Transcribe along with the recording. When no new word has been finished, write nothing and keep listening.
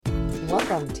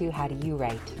Welcome to How Do You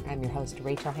Write? I'm your host,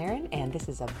 Rachel Herron, and this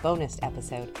is a bonus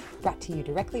episode brought to you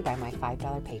directly by my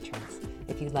 $5 patrons.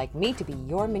 If you'd like me to be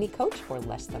your mini coach for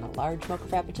less than a large mocha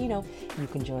frappuccino, you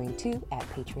can join too at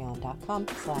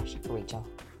patreon.com/Rachel.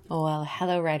 Well,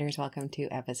 hello writers. Welcome to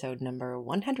episode number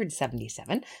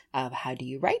 177 of How Do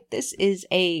You Write? This is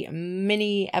a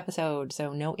mini episode,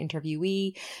 so no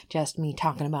interviewee, just me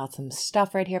talking about some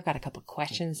stuff right here. I've got a couple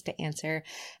questions to answer,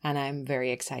 and I'm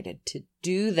very excited to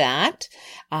do that.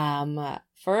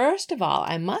 First of all,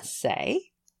 I must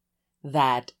say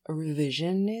that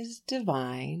revision is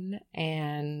divine,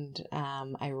 and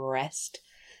I rest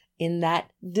in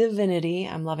that divinity.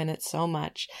 I'm loving it so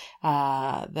much.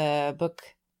 The book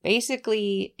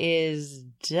basically is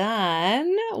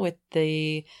done with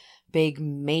the big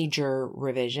major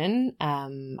revision.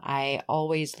 I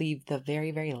always leave the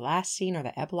very, very last scene or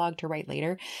the epilogue to write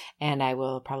later, and I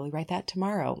will probably write that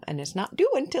tomorrow, and it's not due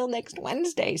until next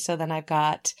Wednesday. So then I've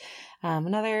got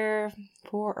another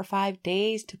 4 or 5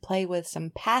 days to play with some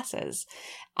passes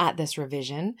at this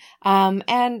revision.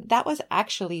 And that was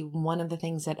actually one of the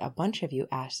things that a bunch of you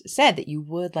said that you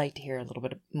would like to hear a little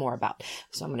bit more about.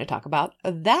 So I'm going to talk about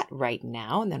that right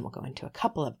now, and then we'll go into a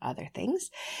couple of other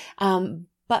things.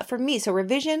 But for me, so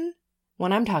revision,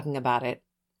 when I'm talking about it,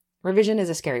 revision is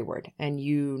a scary word, and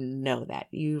you know that.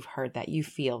 You've heard that. You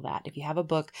feel that. If you have a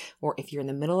book, or if you're in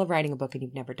the middle of writing a book and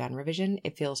you've never done revision,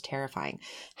 it feels terrifying.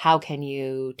 How can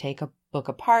you take a book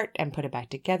apart and put it back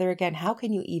together again? How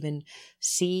can you even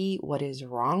see what is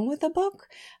wrong with a book?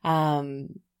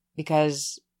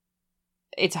 Because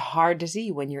it's hard to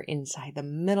see when you're inside the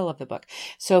middle of the book.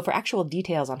 So for actual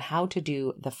details on how to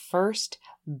do the first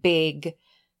big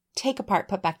take apart,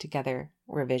 put back together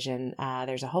revision,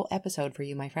 there's a whole episode for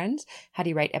you, my friends. How Do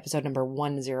You Write? Episode number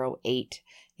 108.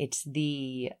 It's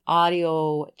the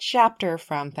audio chapter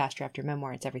from Fast Draft Your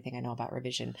Memoir. It's everything I know about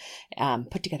revision,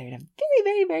 put together in a very,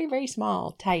 very, very, very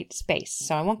small, tight space.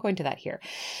 So I won't go into that here.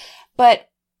 But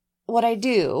what I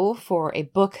do for a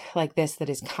book like this that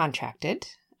is contracted,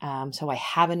 so I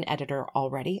have an editor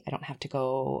already. I don't have to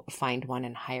go find one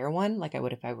and hire one like I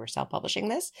would if I were self-publishing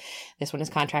this. This one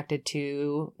is contracted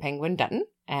to Penguin Dutton,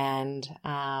 and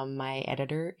my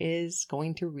editor is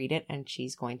going to read it, and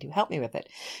she's going to help me with it.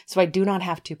 So I do not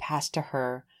have to pass to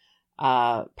her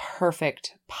a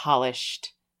perfect,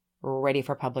 polished, ready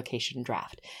for publication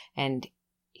draft. And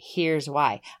here's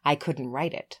why. I couldn't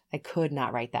write it. I could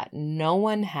not write that. No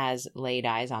one has laid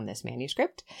eyes on this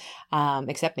manuscript,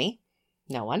 except me.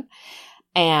 No one.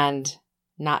 And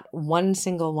not one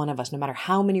single one of us, no matter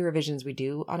how many revisions we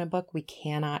do on a book, we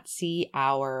cannot see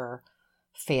our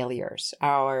failures,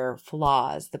 our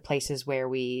flaws, the places where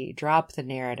we drop the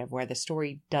narrative, where the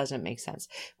story doesn't make sense,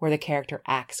 where the character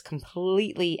acts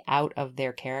completely out of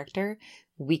their character.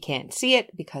 We can't see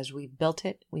it because we built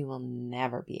it. We will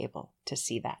never be able to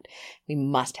see that. We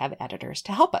must have editors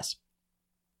to help us.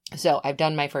 So I've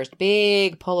done my first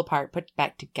big pull apart, put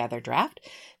back together draft.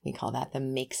 We call that the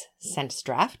makes sense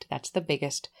draft. That's the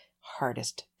biggest,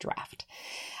 hardest draft.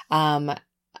 And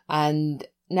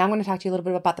now I'm going to talk to you a little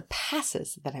bit about the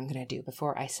passes that I'm going to do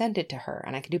before I send it to her.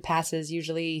 And I can do passes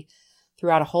usually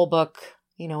throughout a whole book,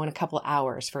 in a couple of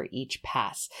hours for each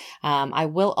pass. I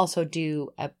will also do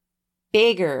a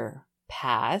bigger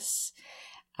pass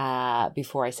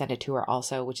before I send it to her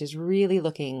also, which is really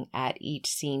looking at each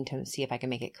scene to see if I can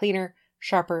make it cleaner,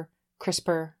 sharper,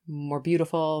 crisper, more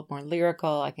beautiful, more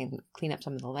lyrical. I can clean up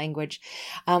some of the language.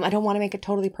 I don't want to make it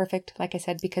totally perfect, like I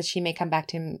said, because she may come back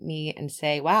to me and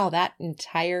say, wow, that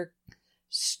entire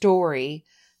story,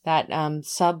 that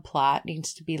subplot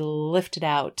needs to be lifted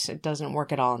out. It doesn't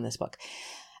work at all in this book.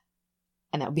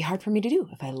 And that would be hard for me to do.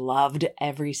 If I loved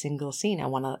every single scene, I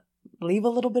want to leave a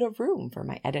little bit of room for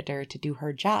my editor to do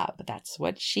her job. That's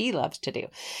what she loves to do.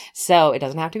 So it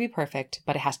doesn't have to be perfect,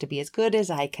 but it has to be as good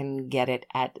as I can get it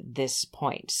at this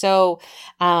point. So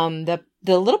the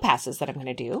little passes that I'm going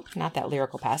to do, not that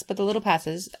lyrical pass, but the little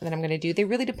passes that I'm going to do, they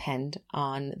really depend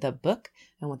on the book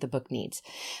and what the book needs.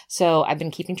 So I've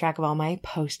been keeping track of all my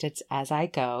Post-its as I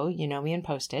go. You know me and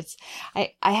Post-its.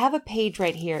 I have a page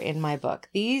right here in my book.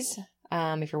 These,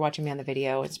 if you're watching me on the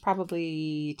video, it's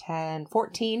probably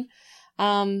 14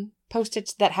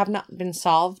 Post-its that have not been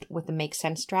solved with the Make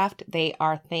Sense draft. They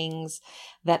are things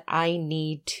that I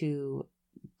need to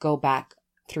go back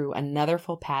through another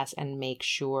full pass and make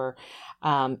sure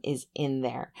is in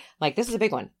there. Like, this is a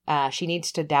big one. She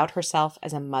needs to doubt herself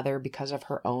as a mother because of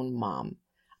her own mom.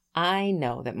 I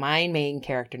know that my main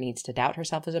character needs to doubt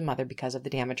herself as a mother because of the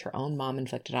damage her own mom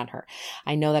inflicted on her.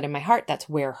 I know that in my heart, that's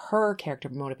where her character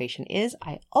motivation is.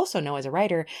 I also know as a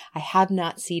writer, I have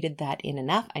not seeded that in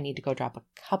enough. I need to go drop a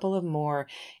couple of more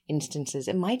instances.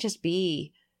 It might just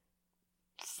be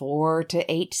 4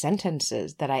 to 8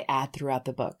 sentences that I add throughout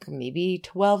the book, maybe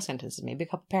 12 sentences, maybe a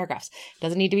couple paragraphs. It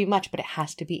doesn't need to be much, but it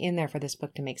has to be in there for this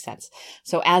book to make sense.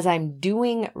 So as I'm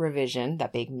doing revision,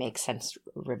 that big makes sense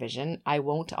revision, I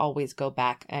won't always go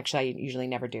back. Actually, I usually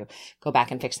never do go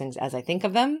back and fix things as I think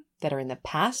of them that are in the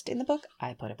past in the book.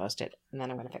 I put a post-it and then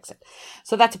I'm going to fix it.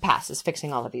 So that's a pass, is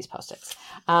fixing all of these post-its.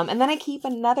 And then I keep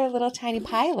another little tiny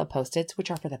pile of post-its,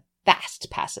 which are for the fast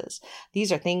passes.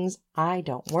 These are things I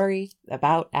don't worry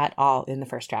about at all in the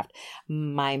first draft.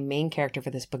 My main character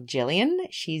for this book, Jillian,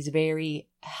 she's very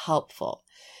helpful.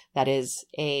 That is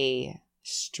a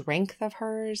strength of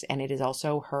hers, and it is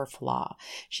also her flaw.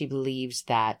 She believes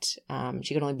that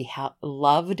she can only be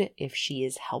loved if she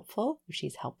is helpful, if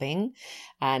she's helping.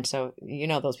 And so, you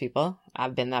know, those people,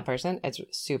 I've been that person. It's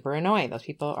super annoying. Those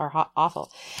people are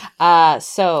awful.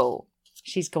 So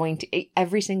she's going to,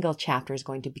 every single chapter is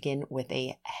going to begin with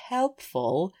a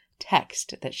helpful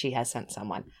text that she has sent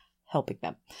someone, helping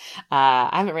them. I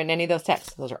haven't written any of those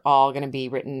texts. Those are all going to be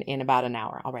written in about an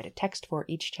hour. I'll write a text for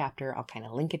each chapter. I'll kind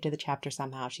of link it to the chapter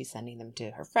somehow. She's sending them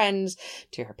to her friends,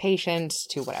 to her patients,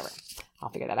 to whatever. I'll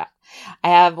figure that out. I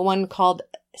have one called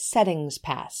Settings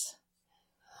Pass.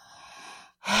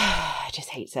 I just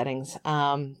hate settings.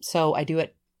 So I do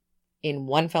it in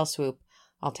one fell swoop.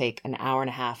 I'll take an hour and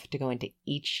a half to go into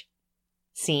each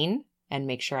scene and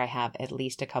make sure I have at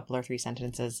least a couple or 3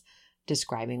 sentences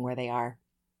describing where they are.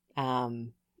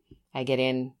 I get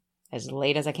in as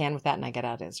late as I can with that, and I get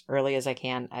out as early as I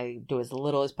can. I do as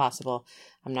little as possible.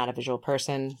 I'm not a visual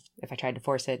person. If I tried to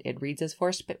force it, it reads as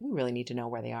forced, but we really need to know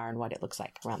where they are and what it looks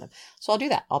like around them. So I'll do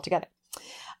that all together.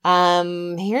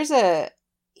 Here's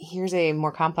a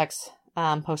more complex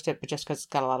post-it, but just because it's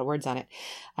got a lot of words on it.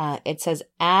 It says,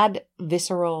 add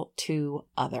visceral to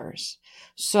others.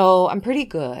 So I'm pretty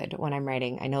good when I'm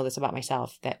writing. I know this about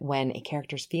myself, that when a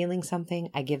character's feeling something,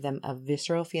 I give them a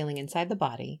visceral feeling inside the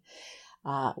body,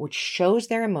 which shows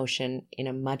their emotion in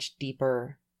a much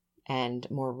deeper and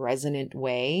more resonant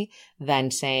way than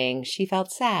saying she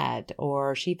felt sad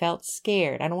or she felt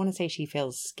scared. I don't want to say she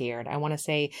feels scared. I want to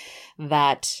say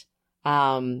that,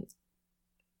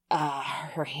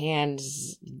 her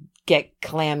hands get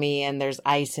clammy and there's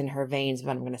ice in her veins,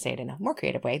 but I'm going to say it in a more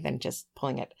creative way than just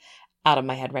pulling it out of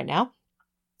my head right now.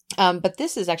 But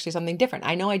this is actually something different.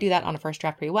 I know I do that on a first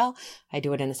draft pretty well. I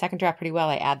do it in a second draft pretty well.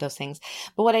 I add those things.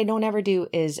 But what I don't ever do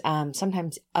is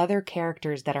sometimes other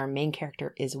characters that our main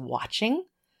character is watching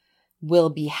will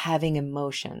be having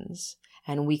emotions.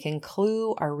 And we can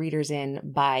clue our readers in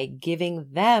by giving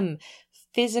them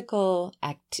physical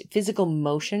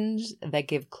motions that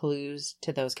give clues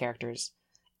to those characters'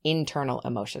 internal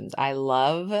emotions. I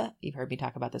love, you've heard me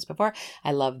talk about this before,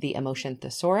 I love the Emotion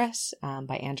Thesaurus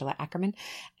by Angela Ackerman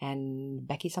and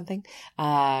Becky something.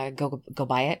 Go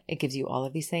buy it. It gives you all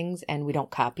of these things, and we don't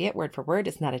copy it word for word.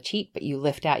 It's not a cheat, but you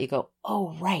lift out, you go,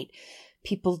 oh, right.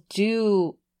 People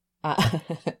do,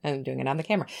 I'm doing it on the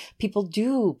camera. People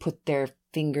do put their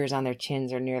fingers on their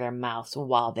chins or near their mouths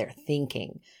while they're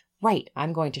thinking. Right,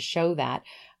 I'm going to show that,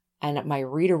 and my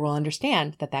reader will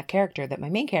understand that that character that my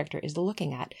main character is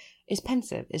looking at is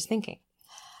pensive, is thinking.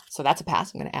 So that's a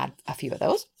pass. I'm going to add a few of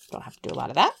those. Don't have to do a lot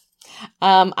of that.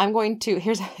 I'm going to,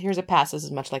 here's a pass. This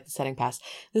is much like the setting pass.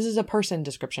 This is a person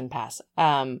description pass.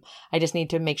 I just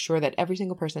need to make sure that every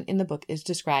single person in the book is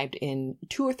described in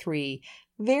 2 or 3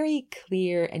 very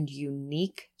clear and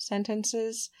unique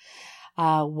sentences.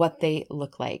 What they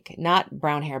look like. Not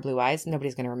brown hair, blue eyes.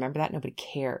 Nobody's going to remember that. Nobody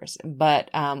cares.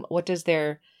 But what does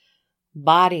their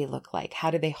body look like? How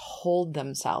do they hold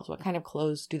themselves? What kind of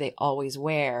clothes do they always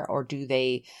wear? Or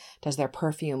does their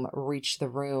perfume reach the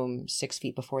room 6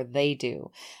 feet before they do?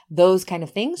 Those kind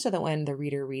of things, so that when the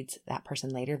reader reads that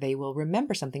person later, they will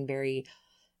remember something very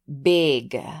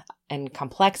big and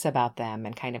complex about them,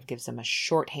 and kind of gives them a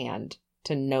shorthand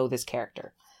to know this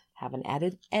character. Haven't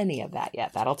added any of that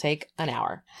yet. That'll take an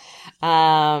hour.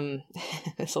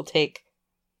 This will take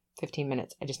 15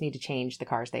 minutes. I just need to change the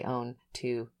cars they own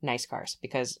to nice cars,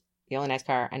 because the only nice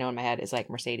car I know in my head is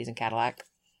like Mercedes and Cadillac.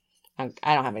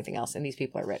 I don't have anything else, and these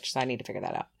people are rich, so I need to figure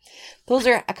that out. Those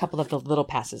are a couple of the little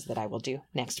passes that I will do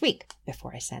next week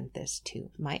before I send this to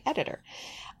my editor.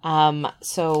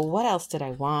 So what else did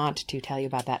I want to tell you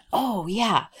about that? Oh,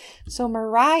 yeah. So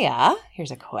Mariah,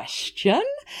 here's a question.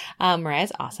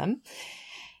 Mariah's awesome.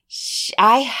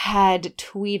 I had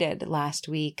tweeted last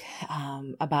week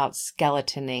about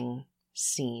skeletoning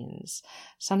scenes.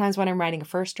 Sometimes when I'm writing a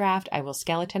first draft, I will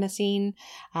skeleton a scene.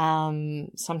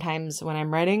 Sometimes when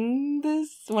I'm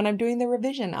when I'm doing the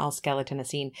revision, I'll skeleton a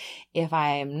scene. If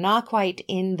I'm not quite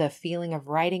in the feeling of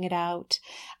writing it out,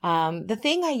 the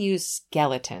thing I use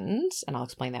skeletons, and I'll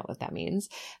explain what that means.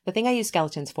 The thing I use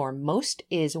skeletons for most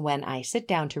is when I sit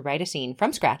down to write a scene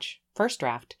from scratch, first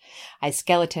draft, I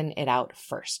skeleton it out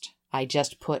first. I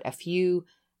just put a few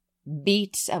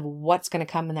beats of what's going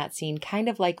to come in that scene, kind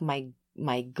of like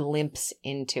my glimpse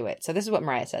into it. So this is what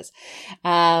Mariah says.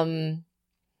 That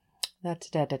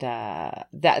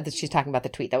she's talking about the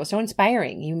tweet. That was so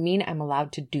inspiring. You mean I'm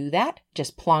allowed to do that?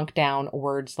 Just plonk down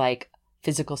words like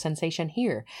physical sensation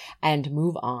here and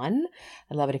move on.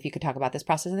 I'd love it if you could talk about this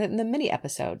process in the mini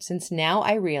episode, since now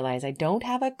I realize I don't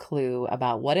have a clue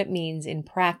about what it means in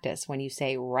practice when you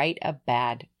say write a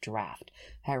bad draft.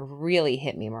 That really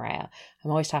hit me, Mariah.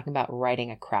 I'm always talking about writing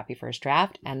a crappy first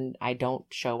draft, and I don't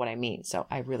show what I mean. So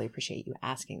I really appreciate you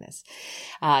asking this.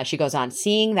 She goes on,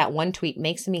 seeing that one tweet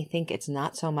makes me think it's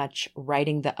not so much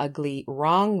writing the ugly,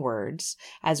 wrong words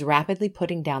as rapidly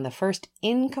putting down the first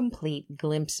incomplete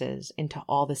glimpses into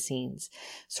all the scenes,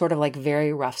 sort of like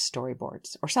very rough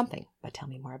storyboards or something. But tell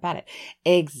me more about it.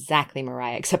 Exactly,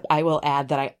 Mariah, except I will add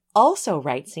that I also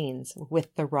write scenes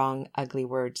with the wrong, ugly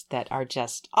words that are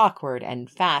just awkward and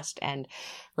fast and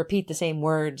repeat the same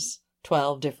words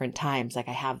 12 different times. Like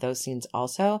I have those scenes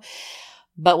also.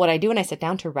 But what I do when I sit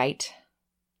down to write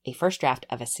a first draft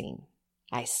of a scene,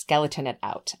 I skeleton it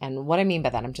out. And what I mean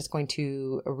by that, I'm just going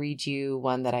to read you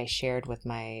one that I shared with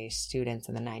my students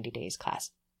in the 90 days class.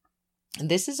 And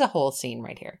this is a whole scene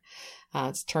right here.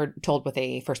 It's told with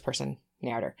a first person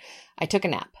narrator. I took a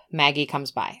nap. Maggie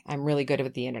comes by. I'm really good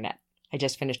with the internet. I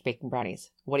just finished baking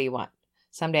brownies. What do you want?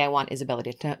 Someday I want Isabella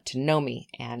to know me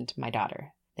and my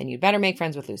daughter. Then you'd better make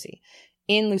friends with Lucy.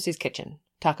 In Lucy's kitchen.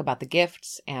 Talk about the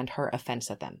gifts and her offense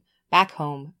at them. Back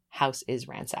home, house is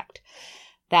ransacked.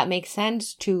 That makes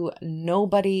sense to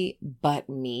nobody but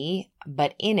me,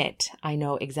 but in it, I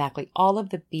know exactly all of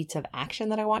the beats of action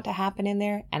that I want to happen in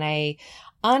there, and I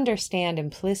understand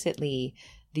implicitly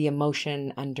the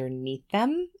emotion underneath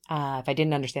them. If I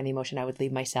didn't understand the emotion, I would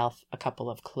leave myself a couple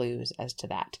of clues as to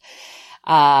that.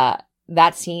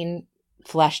 That scene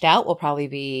fleshed out will probably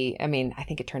be, I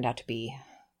think it turned out to be,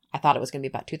 I thought it was going to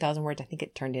be about 2,000 words. I think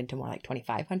it turned into more like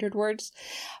 2,500 words.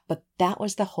 But that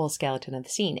was the whole skeleton of the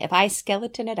scene. If I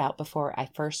skeleton it out before I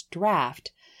first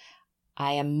draft,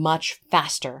 I am much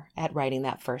faster at writing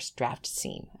that first draft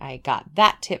scene. I got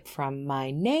that tip from my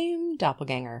name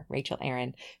doppelganger, Rachel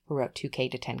Aaron, who wrote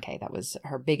 2K to 10K. That was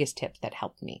her biggest tip that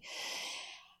helped me.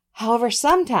 However,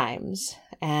 sometimes,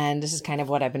 and this is kind of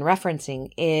what I've been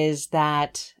referencing, is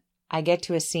that I get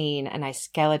to a scene and I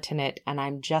skeleton it and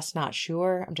I'm just not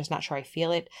sure. I'm just not sure I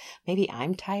feel it. Maybe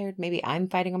I'm tired. Maybe I'm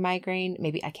fighting a migraine.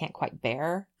 Maybe I can't quite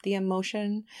bear the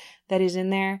emotion that is in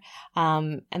there.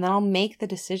 And then I'll make the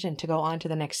decision to go on to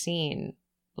the next scene,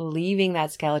 leaving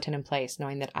that skeleton in place,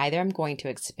 knowing that either I'm going to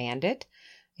expand it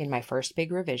in my first big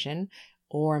revision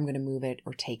or I'm going to move it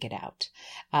or take it out.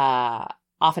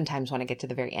 Oftentimes when I get to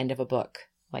the very end of a book,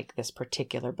 like this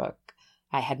particular book,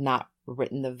 I had not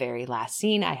written the very last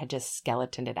scene. I had just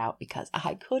skeletoned it out because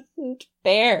I couldn't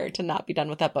bear to not be done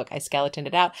with that book. I skeletoned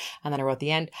it out and then I wrote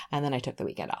the end and then I took the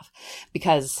weekend off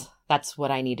because that's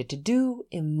what I needed to do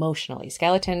emotionally.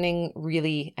 Skeletoning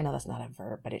really, I know that's not a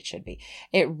verb, but it should be.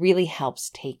 It really helps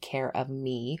take care of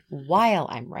me while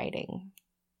I'm writing.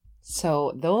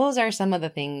 So those are some of the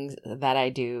things that I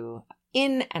do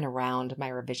in and around my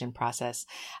revision process.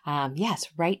 Yes,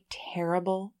 write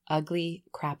terrible, ugly,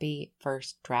 crappy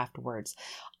first draft words.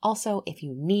 Also, if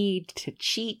you need to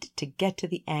cheat to get to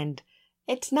the end,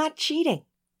 it's not cheating.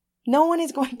 No one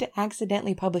is going to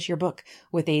accidentally publish your book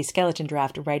with a skeleton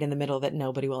draft right in the middle that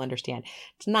nobody will understand.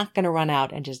 It's not going to run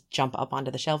out and just jump up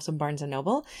onto the shelves of Barnes &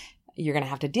 Noble. You're going to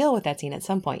have to deal with that scene at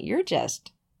some point. You're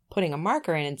just putting a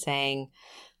marker in and saying,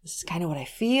 this is kind of what I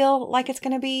feel like it's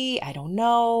going to be. I don't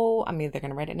know. I'm either going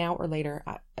to write it now or later.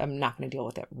 I'm not going to deal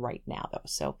with it right now, though.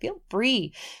 So feel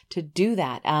free to do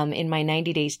that. In my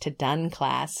 90 Days to Done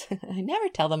class, I never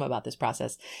tell them about this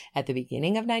process at the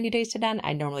beginning of 90 Days to Done.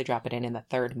 I normally drop it in the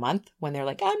third month when they're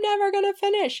like, I'm never going to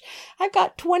finish. I've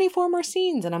got 24 more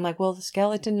scenes. And I'm like, well,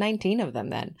 skeleton 19 of them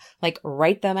then. Like,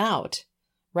 write them out.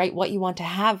 Write what you want to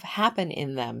have happen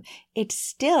in them. It's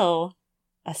still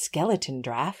a skeleton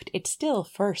draft. It's still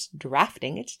first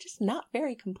drafting. It's just not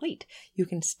very complete. You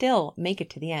can still make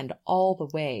it to the end all the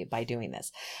way by doing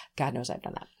this. God knows I've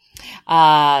done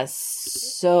that.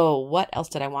 So what else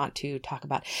did I want to talk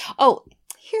about? Oh,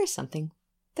 here's something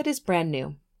that is brand new.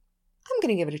 I'm going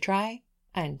to give it a try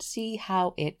and see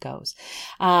how it goes.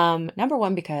 Number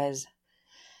one, because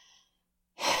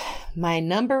my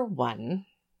number one,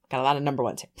 got a lot of number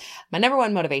ones here. My number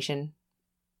one motivation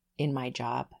in my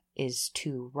job is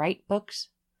to write books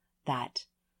that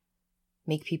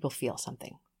make people feel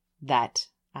something, that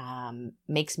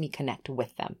makes me connect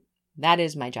with them. That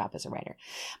is my job as a writer.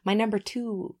 My number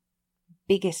two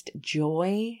biggest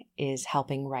joy is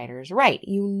helping writers write.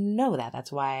 You know that.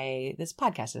 That's why this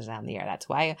podcast is on the air. That's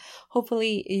why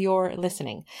hopefully you're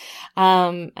listening.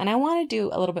 And I want to do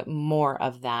a little bit more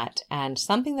of that. And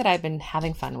something that I've been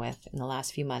having fun with in the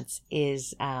last few months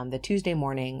is the Tuesday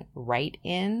morning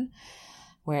write-in,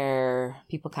 where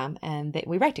people come and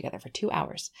we write together for 2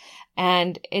 hours.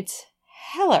 And it's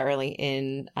hella early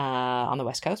on the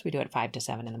West Coast. We do it 5 to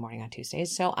 7 in the morning on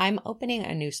Tuesdays. So I'm opening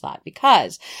a new slot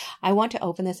because I want to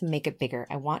open this and make it bigger.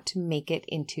 I want to make it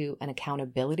into an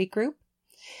accountability group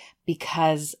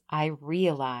because I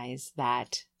realize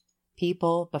that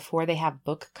people, before they have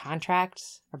book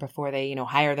contracts or before they,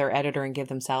 hire their editor and give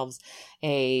themselves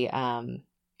a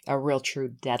real true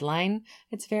deadline,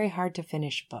 it's very hard to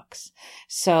finish books.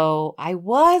 So I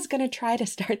was going to try to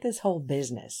start this whole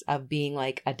business of being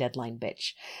like a deadline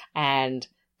bitch and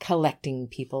collecting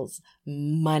people's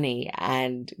money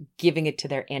and giving it to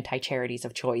their anti-charities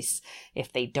of choice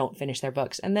if they don't finish their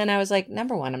books. And then I was like,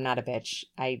 number one, I'm not a bitch.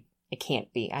 I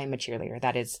can't be. I'm a cheerleader.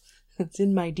 It's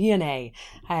in my DNA.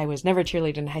 I was never a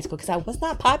cheerleader in high school because I was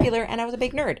not popular and I was a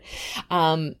big nerd.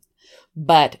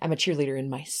 But I'm a cheerleader in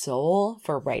my soul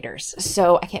for writers.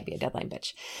 So I can't be a deadline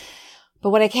bitch. But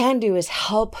what I can do is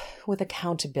help with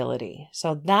accountability.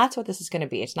 So that's what this is going to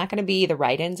be. It's not going to be the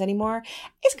write-ins anymore.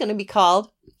 It's going to be called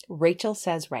Rachel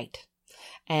Says Write.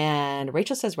 And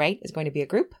Rachel Says Write is going to be a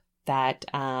group that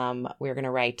we're going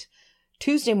to write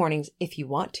Tuesday mornings if you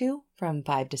want to, from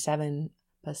 5 to 7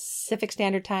 Pacific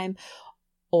Standard Time,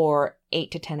 or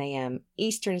 8 to 10 a.m.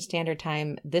 Eastern Standard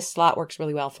Time. This slot works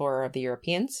really well for the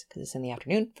Europeans because it's in the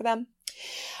afternoon for them.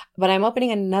 But I'm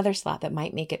opening another slot that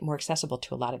might make it more accessible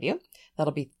to a lot of you.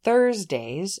 That'll be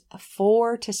Thursdays,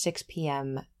 4 to 6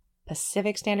 p.m.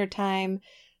 Pacific Standard Time.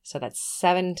 So that's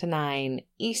 7 to 9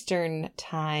 Eastern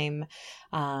Time.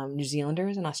 New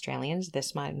Zealanders and Australians,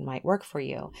 this might work for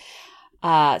you.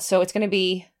 So it's going to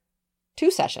be 2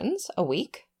 sessions a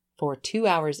week for 2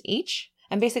 hours each.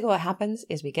 And basically what happens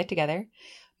is we get together,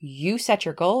 you set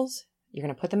your goals, you're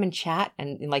going to put them in chat,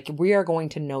 and we are going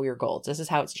to know your goals. This is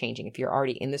how it's changing. If you're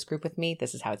already in this group with me,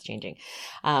 this is how it's changing.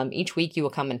 Each week you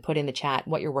will come and put in the chat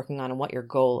what you're working on and what your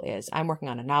goal is. I'm working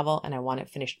on a novel and I want it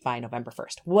finished by November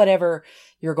 1st, whatever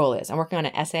your goal is. I'm working on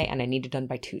an essay and I need it done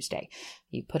by Tuesday.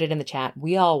 You put it in the chat.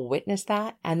 We all witness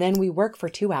that. And then we work for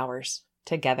 2 hours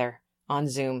together on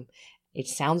Zoom. It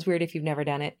sounds weird if you've never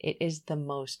done it. It is the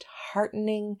most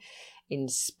heartening,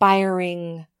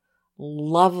 inspiring,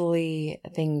 lovely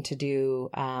thing to do.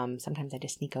 Sometimes I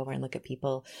just sneak over and look at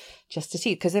people just to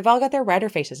see, because they've all got their writer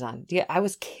faces on. I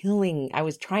was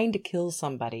trying to kill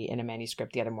somebody in a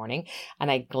manuscript the other morning,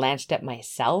 and I glanced at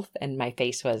myself and my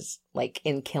face was like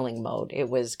in killing mode. It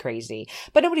was crazy,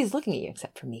 but nobody's looking at you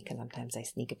except for me, because sometimes I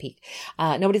sneak a peek.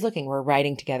 Nobody's looking. We're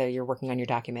writing together. You're working on your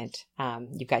document.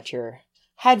 You've got your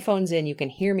headphones in. You can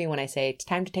hear me when I say it's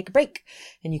time to take a break,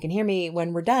 and you can hear me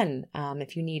when we're done.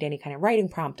 If you need any kind of writing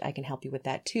prompt, I can help you with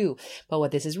that too. But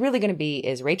what this is really going to be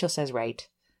is Rachel Says Write,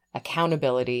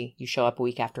 accountability. You show up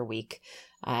week after week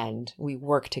and we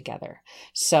work together.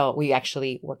 So we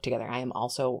actually work together. I am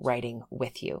also writing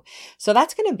with you. So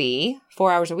that's going to be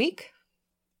 4 hours a week.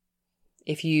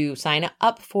 If you sign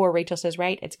up for Rachel Says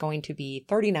Write, it's going to be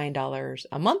 $39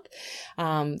 a month.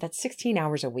 That's 16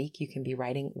 hours a week. You can be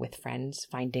writing with friends,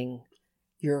 finding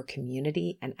your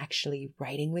community, and actually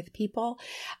writing with people.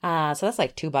 So that's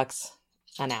like $2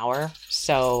 an hour.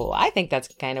 So I think that's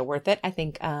kind of worth it. I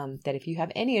think that if you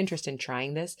have any interest in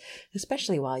trying this,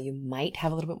 especially while you might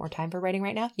have a little bit more time for writing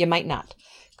right now, you might not.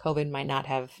 COVID might not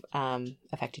have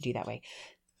affected you that way.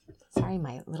 Sorry,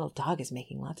 my little dog is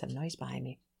making lots of noise behind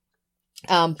me.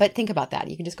 But think about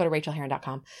that. You can just go to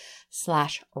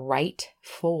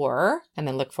rachelherron.com/write4 and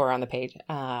then look for on the page,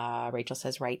 Rachel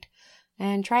Says Write,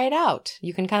 and try it out.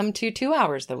 You can come to 2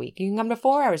 hours a week. You can come to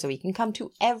 4 hours a week. You can come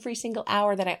to every single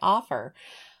hour that I offer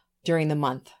during the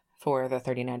month for the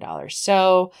 $39.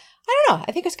 So I don't know.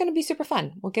 I think it's going to be super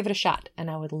fun. We'll give it a shot. And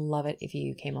I would love it if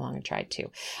you came along and tried too.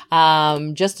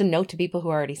 Just a note to people who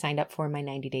already signed up for my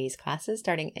 90 days classes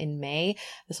starting in May.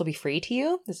 This will be free to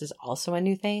you. This is also a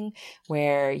new thing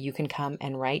where you can come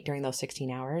and write during those 16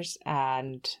 hours,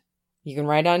 and you can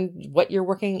write on what you're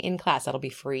working in class. That'll be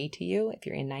free to you if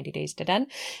you're in 90 Days to Done.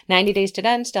 90 Days to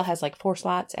Done still has like 4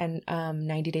 slots, and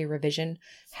 90 Day Revision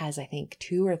has, I think,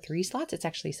 2 or 3 slots. It's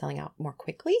actually selling out more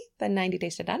quickly than 90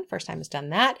 Days to Done. First time it's done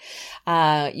that.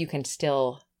 You can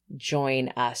still join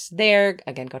us there.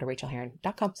 Again, go to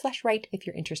rachelherron.com/write if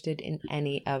you're interested in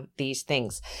any of these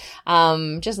things.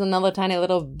 Just another tiny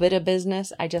little bit of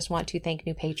business. I just want to thank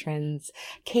new patrons.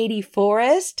 Katie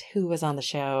Forrest, who was on the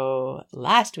show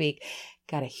last week,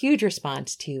 got a huge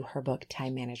response to her book,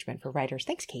 Time Management for Writers.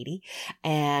 Thanks, Katie.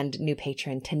 And new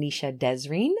patron, Tanisha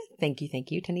Desreen. Thank you,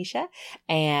 Tanisha.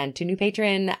 And to new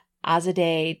patron,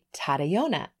 Azadeh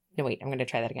Tadayona. No, wait, I'm going to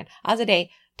try that again. Azadeh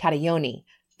Tadayoni.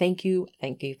 Thank you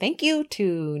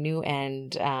to new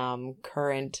and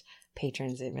current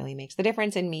patrons. It really makes the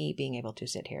difference in me being able to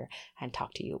sit here and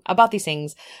talk to you about these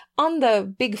things on the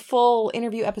big full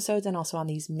interview episodes and also on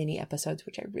these mini episodes,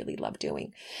 which I really love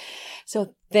doing.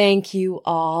 So thank you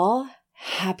all.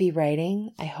 Happy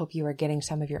writing. I hope you are getting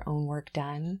some of your own work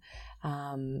done.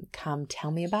 Come tell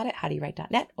me about it.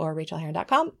 howdowwrite.net or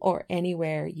rachelherron.com or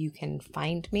anywhere you can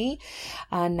find me.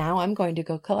 Now I'm going to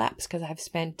go collapse because I've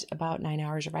spent about 9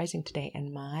 hours revising today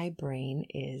and my brain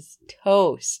is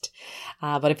toast.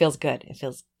 But it feels good. It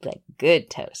feels like good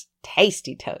toast,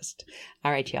 tasty toast.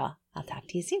 All right, y'all. I'll talk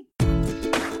to you soon.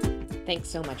 Thanks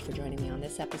so much for joining me on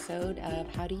this episode of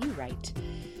How Do You Write?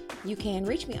 You can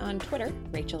reach me on Twitter,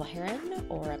 Rachel Herron,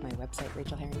 or at my website,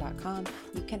 rachelherron.com.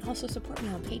 You can also support me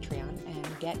on Patreon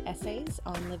and get essays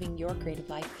on living your creative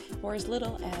life for as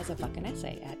little as $1 an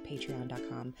essay at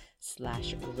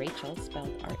patreon.com/Rachel,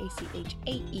 spelled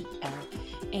Rachael.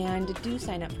 And do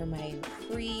sign up for my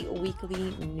free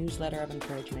weekly newsletter of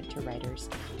encouragement to writers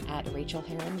at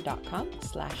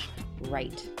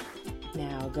rachelherron.com/write.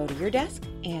 Now go to your desk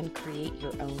and create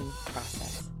your own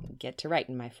process. Get to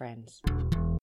writing, my friends.